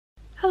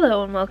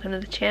Hello and welcome to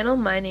the channel.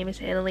 My name is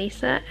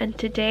Annalisa and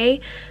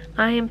today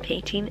I am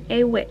painting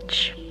a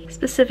witch.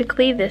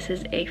 Specifically, this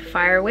is a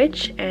fire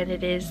witch and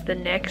it is the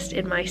next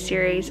in my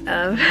series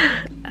of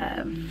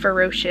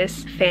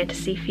ferocious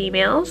fantasy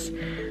females.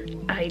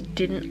 I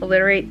didn't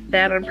alliterate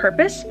that on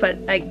purpose, but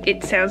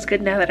it sounds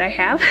good now that I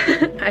have.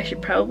 I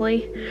should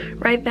probably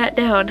write that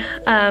down.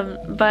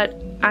 But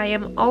I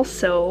am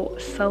also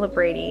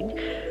celebrating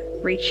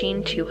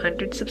reaching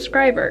 200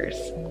 subscribers.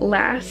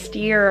 Last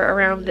year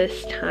around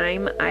this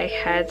time I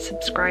had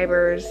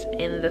subscribers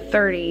in the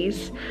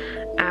 30s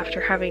after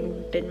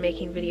having been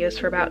making videos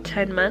for about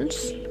 10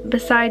 months.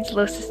 Besides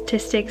low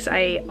statistics,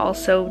 I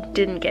also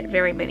didn't get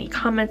very many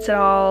comments at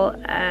all.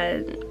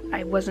 I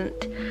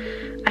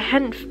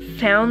hadn't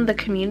found the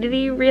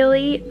community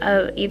really,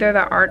 either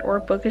the art or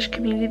bookish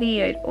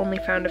community. I only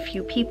found a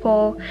few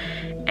people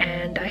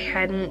and I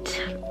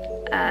hadn't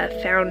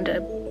found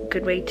a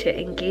good way to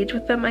engage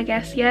with them, I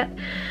guess, yet.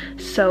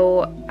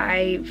 So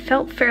I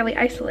felt fairly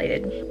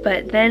isolated.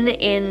 But then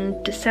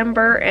in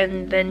December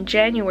and then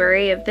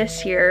January of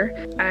this year,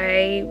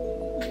 I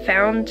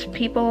found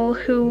people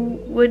who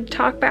would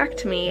talk back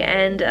to me,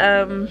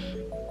 and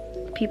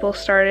people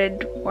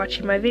started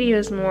watching my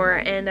videos more,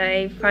 and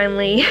I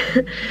finally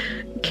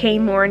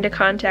came more into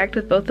contact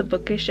with both the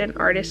bookish and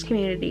artist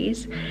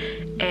communities.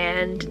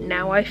 And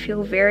now I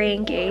feel very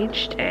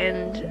engaged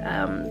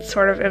and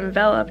sort of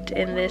enveloped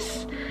in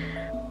this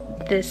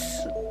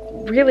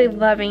really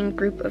loving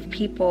group of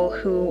people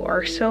who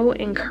are so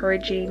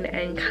encouraging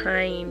and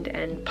kind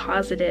and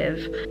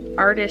positive.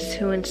 Artists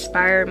who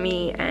inspire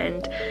me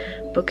and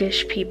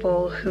bookish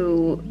people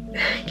who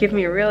give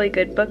me really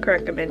good book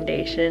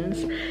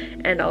recommendations,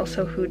 and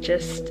also who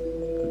just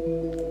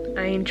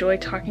I enjoy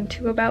talking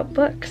to about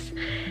books.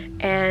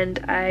 And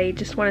I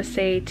just want to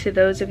say to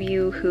those of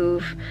you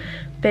who've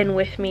been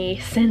with me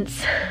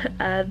since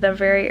the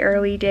very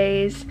early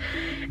days,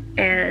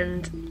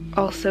 and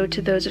also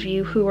to those of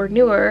you who are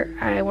newer,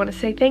 I want to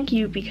say thank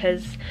you,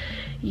 because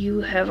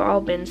you have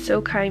all been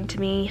so kind to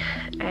me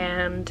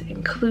and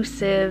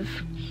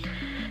inclusive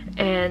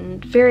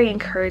and very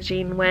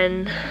encouraging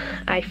when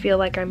I feel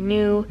like I'm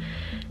new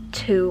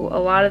to a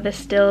lot of this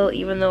still.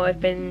 Even though I've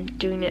been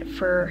doing it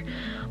for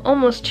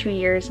almost 2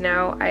 years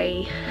now,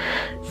 I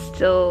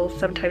still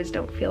sometimes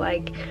don't feel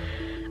like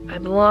I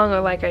belong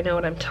or like I know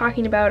what I'm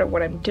talking about or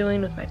what I'm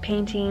doing with my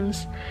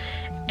paintings.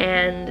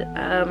 And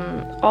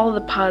all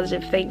the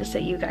positive things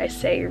that you guys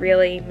say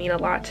really mean a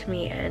lot to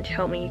me and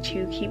help me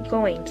to keep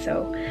going,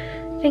 so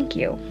thank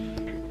you.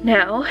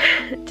 Now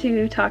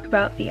to talk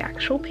about the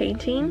actual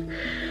painting.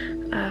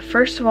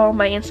 First of all,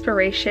 my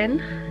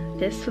inspiration.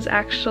 This was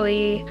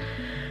actually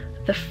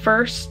the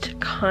first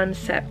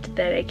concept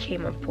that I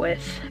came up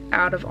with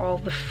out of all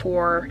the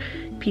 4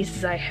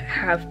 pieces I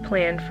have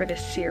planned for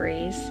this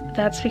series.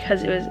 That's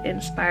because it was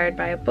inspired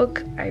by a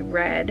book I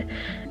read,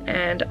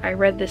 and I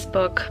read this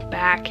book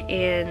back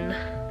in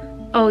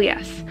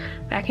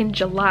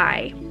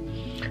July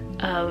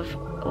of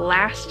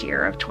last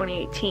year, of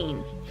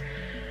 2018.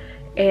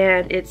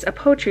 And it's a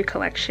poetry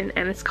collection,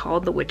 and it's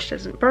called The Witch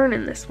Doesn't Burn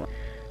in this one.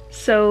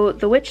 So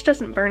The Witch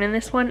Doesn't Burn in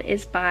this one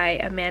is by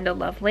Amanda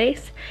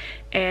Lovelace,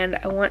 and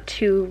I want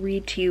to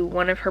read to you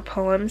one of her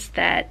poems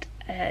that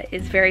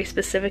is very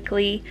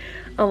specifically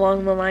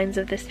along the lines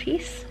of this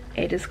piece.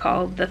 It is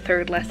called The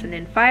Third Lesson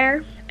in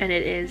Fire, and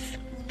it is: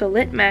 the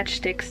lit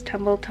matchsticks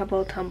tumble,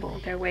 tumble, tumble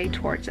their way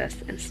towards us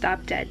and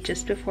stop dead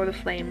just before the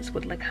flames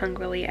would lick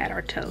hungrily at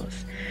our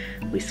toes.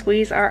 We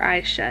squeeze our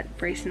eyes shut,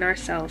 bracing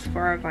ourselves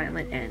for our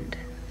violent end.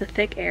 The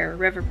thick air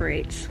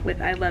reverberates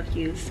with I love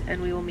yous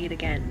and we will meet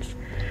again.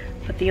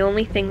 But the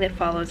only thing that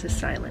follows is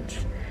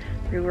silence.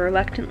 We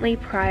reluctantly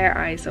pry our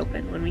eyes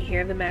open when we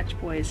hear the match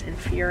boys'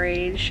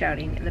 infuriated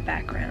shouting in the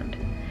background.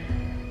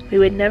 We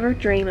would never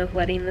dream of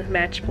letting the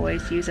match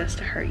boys use us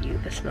to hurt you,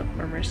 the smoke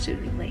murmurs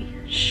soothingly.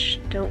 Shh,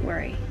 don't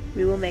worry.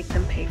 We will make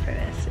them pay for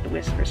this, it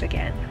whispers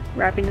again,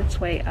 wrapping its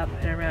way up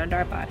and around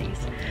our bodies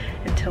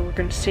until we're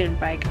consumed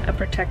by a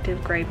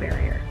protective gray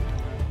barrier.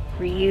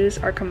 We use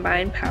our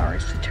combined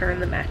powers to turn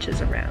the matches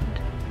around,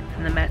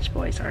 and the match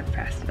boys aren't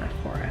fast enough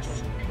for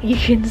us. You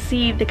can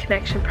see the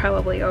connection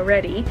probably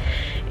already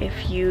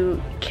if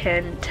you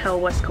can tell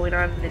what's going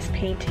on in this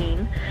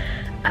painting.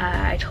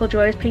 I told you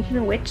I was painting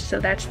a witch,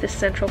 so that's the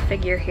central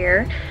figure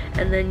here,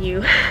 and then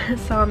you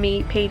saw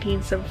me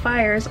painting some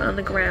fires on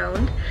the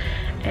ground,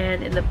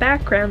 and in the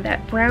background,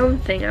 that brown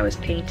thing I was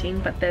painting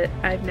but that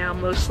I've now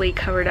mostly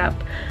covered up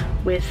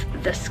with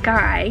the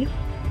sky,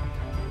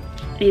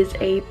 is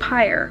a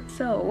pyre.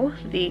 So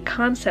the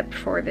concept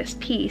for this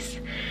piece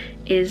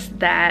is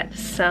that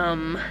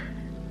some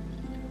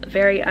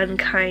very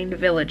unkind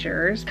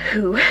villagers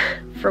who,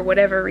 for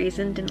whatever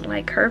reason, didn't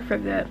like her for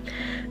the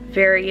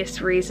various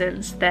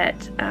reasons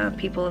that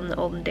people in the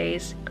olden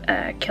days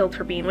killed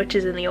for being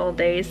witches in the old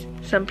days.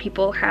 Some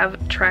people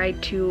have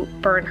tried to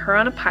burn her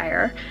on a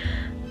pyre,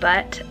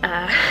 but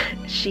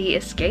she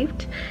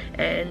escaped,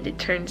 and it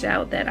turns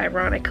out that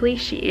ironically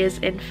she is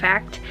in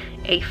fact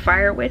a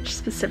fire witch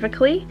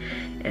specifically,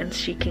 and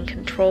she can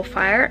control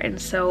fire,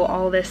 and so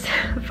all this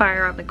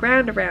fire on the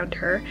ground around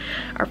her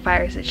are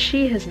fires that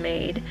she has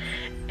made,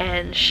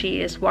 and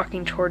she is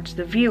walking towards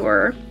the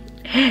viewer,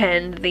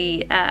 and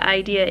the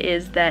idea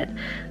is that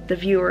the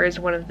viewer is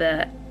one of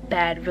the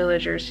bad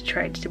villagers who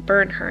tried to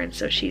burn her, and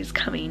so she's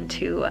coming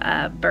to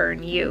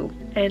burn you.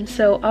 And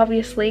so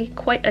obviously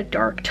quite a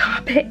dark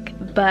topic,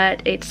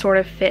 but it sort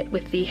of fit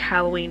with the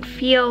Halloween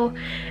feel,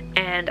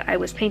 and I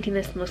was painting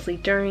this mostly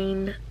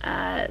during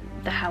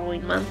the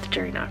Halloween month,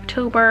 during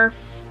October.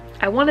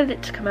 I wanted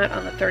it to come out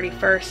on the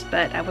 31st,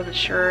 but I wasn't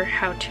sure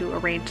how to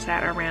arrange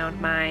that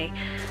around my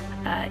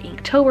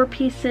Inktober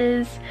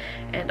pieces,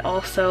 and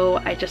also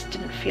I just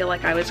didn't feel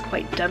like I was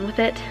quite done with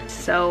it,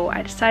 so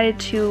I decided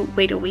to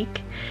wait a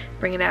week,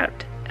 bring it out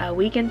a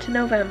week into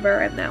November,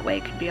 and that way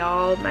it could be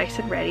all nice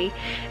and ready.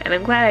 And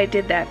I'm glad I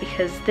did that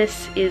because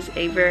this is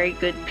a very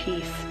good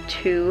piece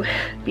to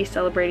be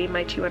celebrating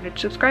my 200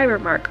 subscriber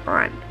mark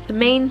on. The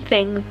main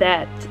thing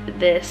that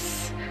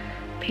this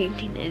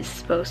painting is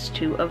supposed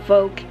to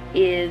evoke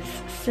is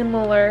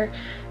similar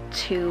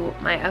to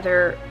my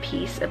other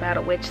piece about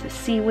a witch, the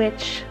Sea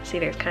Witch. See,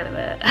 there's kind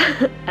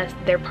of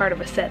they're part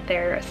of a set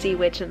there, a Sea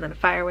Witch and then a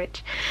Fire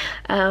Witch.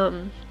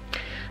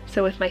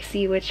 So with my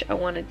Sea Witch, I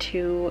wanted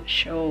to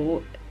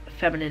show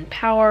feminine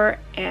power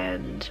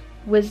and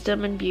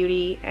wisdom and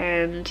beauty,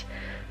 and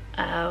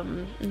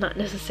not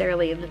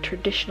necessarily in the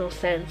traditional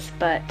sense,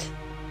 but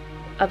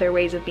other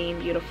ways of being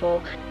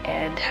beautiful,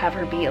 and have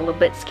her be a little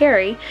bit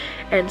scary.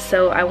 And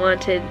so I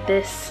wanted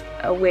this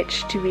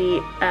witch to be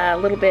a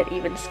little bit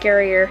even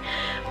scarier,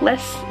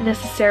 less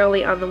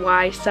necessarily on the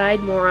Y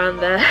side, more on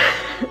the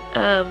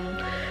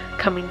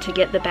coming to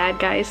get the bad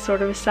guys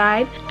sort of a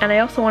side. And I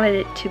also wanted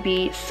it to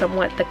be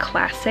somewhat the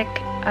classic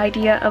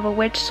idea of a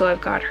witch, so I've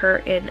got her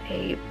in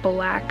a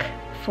black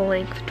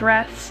full-length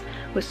dress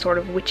with sort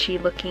of witchy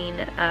looking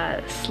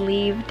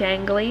sleeve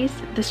danglies.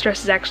 This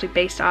dress is actually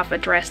based off a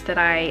dress that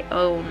I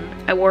own.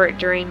 I wore it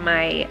during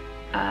my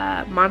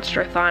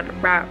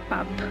Monstrathon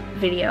wrap-up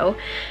video,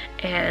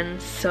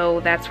 and so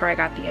that's where I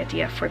got the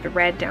idea for the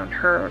red down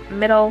her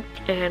middle,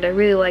 and I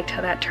really liked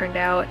how that turned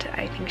out.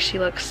 I think she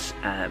looks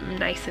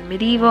nice and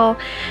medieval,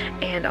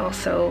 and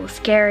also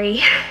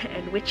scary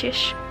and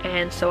witchish,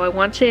 and so I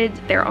wanted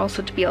there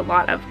also to be a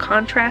lot of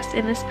contrast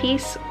in this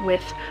piece,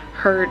 with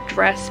her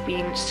dress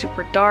being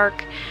super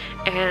dark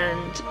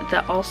and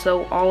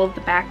also all of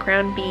the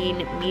background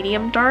being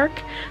medium dark,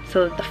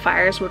 so that the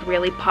fires would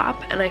really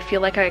pop, and I feel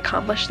like I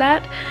accomplished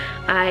that.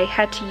 I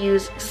had to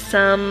use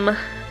some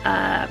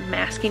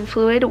masking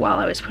fluid while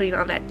I was putting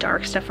on that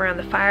dark stuff around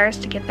the fires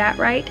to get that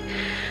right,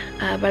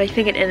 but I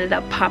think it ended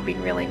up popping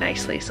really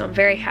nicely, so I'm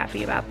very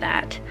happy about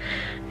that.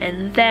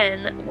 And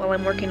then while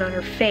I'm working on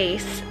her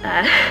face,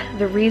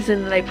 the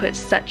reason that I put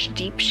such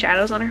deep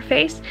shadows on her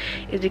face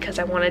is because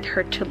I wanted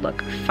her to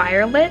look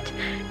firelit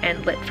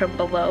and lit from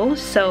below,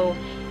 so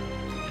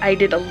I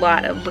did a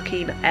lot of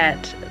looking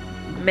at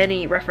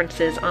many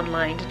references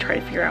online to try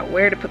to figure out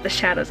where to put the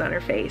shadows on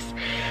her face,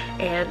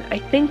 and I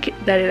think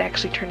that it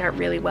actually turned out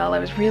really well. I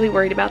was really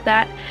worried about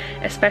that,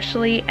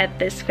 especially at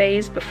this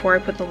phase before I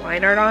put the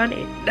line art on.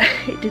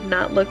 It did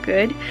not look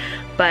good,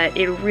 but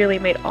it really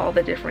made all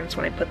the difference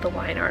when I put the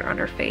line art on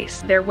her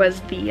face. There was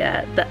the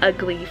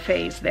ugly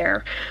phase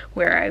there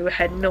where I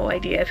had no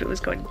idea if it was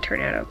going to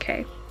turn out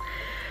okay.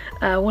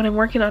 When I'm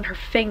working on her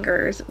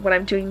fingers, what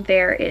I'm doing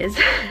there is,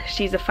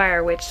 she's a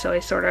fire witch, so I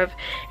sort of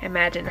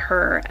imagine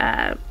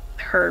her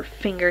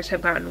fingers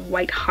have gotten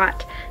white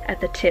hot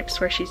at the tips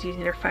where she's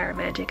using her fire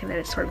magic, and then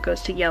it sort of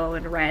goes to yellow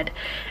and red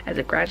as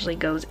it gradually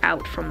goes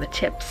out from the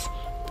tips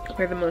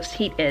where the most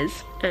heat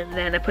is. And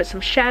then I put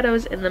some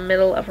shadows in the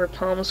middle of her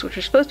palms, which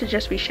were supposed to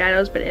just be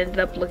shadows, but ended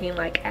up looking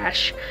like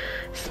ash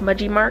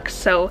smudgy marks,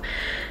 so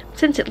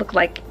since it looked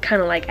like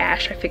kind of like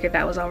ash, I figured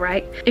that was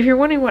alright. If you're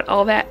wondering what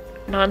all that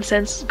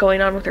nonsense going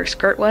on with her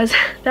skirt was,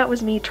 that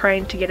was me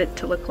trying to get it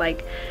to look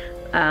like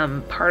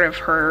part of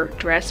her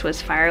dress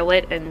was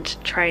firelit, and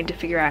trying to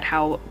figure out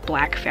how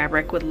black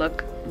fabric would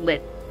look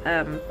lit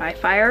by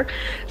fire.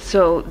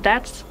 So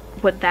that's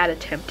what that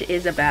attempt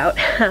is about.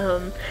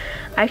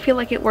 I feel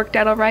like it worked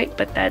out alright,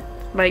 but that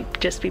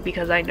might just be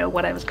because I know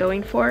what I was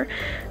going for,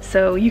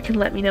 so you can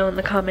let me know in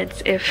the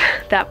comments if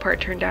that part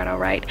turned out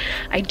alright.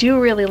 I do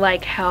really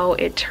like how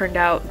it turned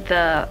out,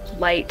 the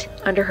light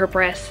under her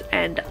breasts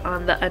and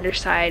on the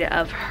underside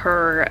of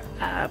her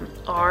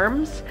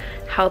arms,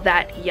 how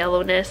that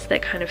yellowness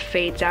that kind of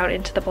fades out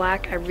into the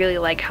black, I really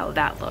like how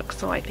that looks,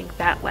 so I think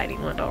that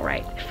lighting went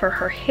alright. For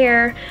her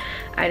hair,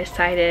 I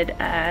decided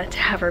to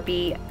have her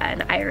be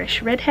an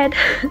Irish redhead,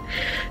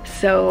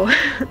 so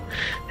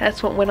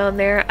that's what went on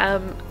there.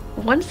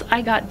 Once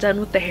I got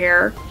done with the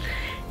hair,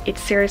 it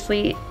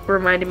seriously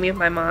reminded me of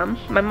my mom.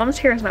 My mom's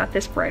hair is not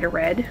this bright a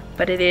red,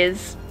 but it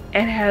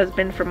has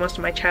been for most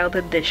of my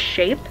childhood this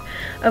shape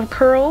of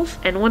curls,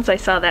 and once I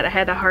saw that, I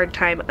had a hard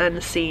time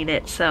unseeing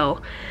it,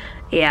 so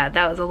yeah,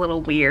 that was a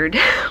little weird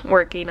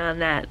working on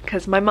that,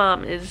 because my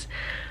mom is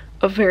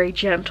a very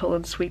gentle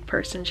and sweet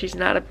person. She's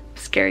not a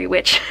scary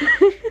witch.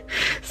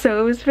 So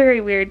it was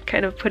very weird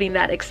kind of putting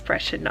that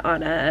expression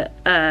on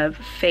a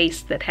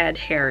face that had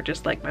hair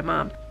just like my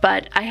mom.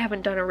 But I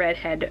haven't done a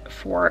redhead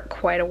for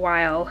quite a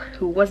while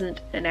who wasn't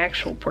an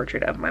actual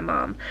portrait of my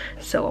mom.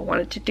 So I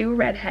wanted to do a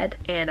redhead,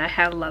 and I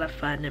had a lot of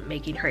fun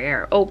making her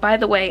hair. Oh, by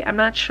the way, I'm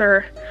not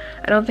sure,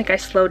 I don't think I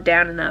slowed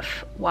down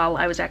enough while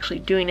I was actually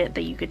doing it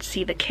that you could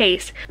see the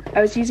case.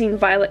 I was using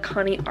Violet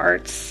Connie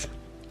Arts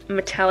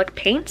metallic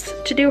paints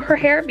to do her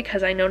hair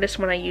because I noticed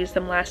when I used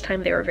them last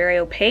time they were very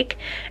opaque,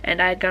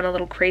 and I had gone a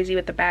little crazy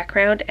with the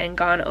background and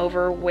gone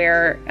over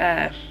where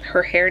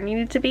her hair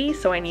needed to be,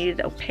 so I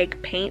needed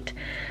opaque paint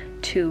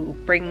to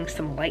bring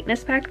some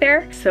lightness back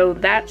there. So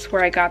that's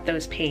where I got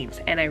those paints,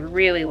 and I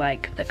really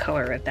like the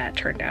color that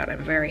turned out.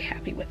 I'm very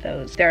happy with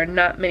those. There are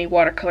not many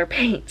watercolor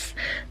paints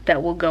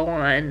that will go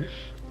on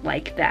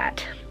like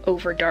that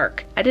over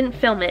dark. I didn't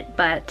film it,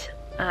 but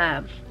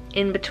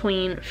in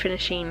between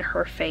finishing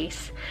her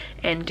face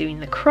and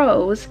doing the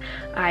crows,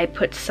 I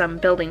put some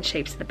building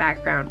shapes in the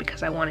background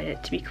because I wanted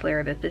it to be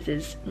clear that this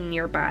is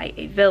nearby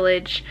a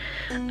village,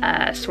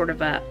 sort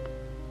of a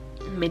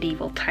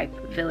medieval type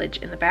village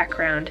in the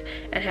background,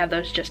 and have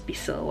those just be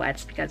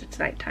silhouettes because it's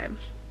nighttime.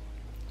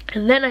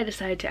 And then I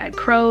decided to add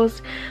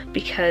crows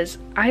because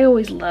I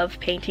always love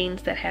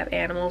paintings that have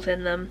animals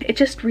in them. It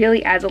just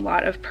really adds a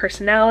lot of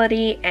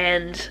personality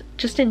and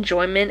just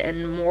enjoyment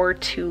and more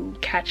to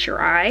catch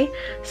your eye.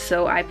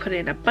 So I put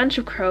in a bunch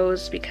of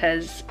crows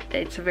because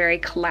it's a very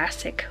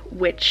classic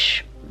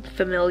witch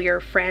familiar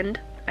friend.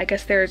 I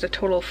guess there's a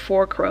total of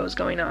 4 crows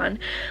going on.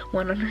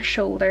 One on her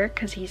shoulder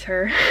because he's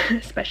her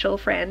special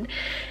friend,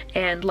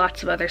 and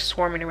lots of others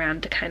swarming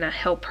around to kind of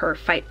help her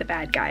fight the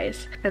bad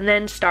guys. And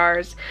then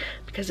stars,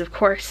 because of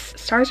course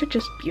stars are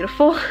just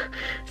beautiful.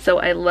 So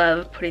I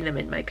love putting them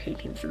in my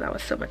paintings, and that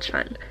was so much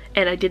fun.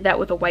 And I did that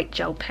with a white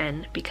gel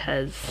pen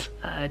because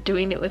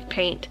doing it with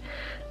paint,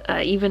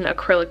 even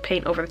acrylic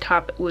paint over the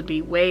top, would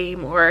be way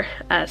more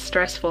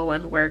stressful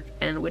and work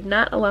and would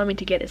not allow me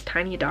to get as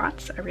tiny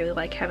dots. I really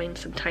like having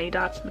some tiny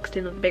dots mixed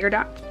in with bigger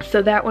dots.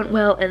 So that went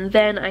well, and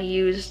then I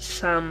used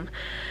some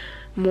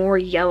more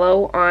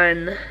yellow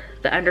on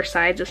the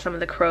undersides of some of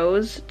the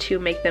crows to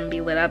make them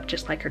be lit up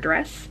just like her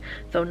dress,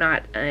 though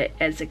not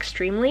as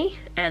extremely,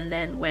 and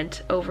then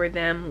went over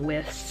them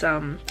with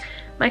some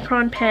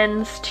micron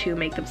pens to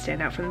make them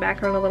stand out from the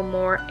background a little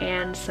more,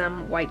 and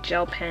some white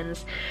gel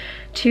pens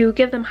to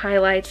give them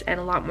highlights and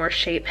a lot more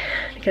shape,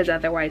 because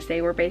otherwise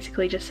they were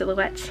basically just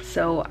silhouettes.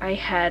 So I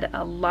had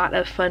a lot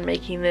of fun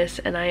making this,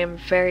 and I am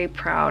very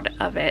proud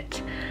of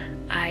it.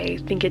 I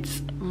think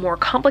it's more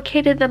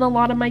complicated than a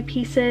lot of my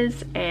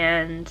pieces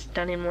and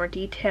done in more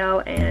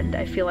detail, and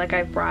I feel like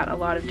I've brought a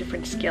lot of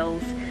different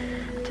skills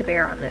to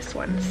bear on this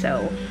one.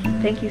 So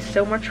thank you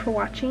so much for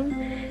watching,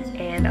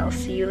 and I'll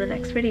see you in the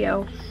next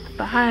video.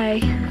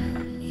 Bye!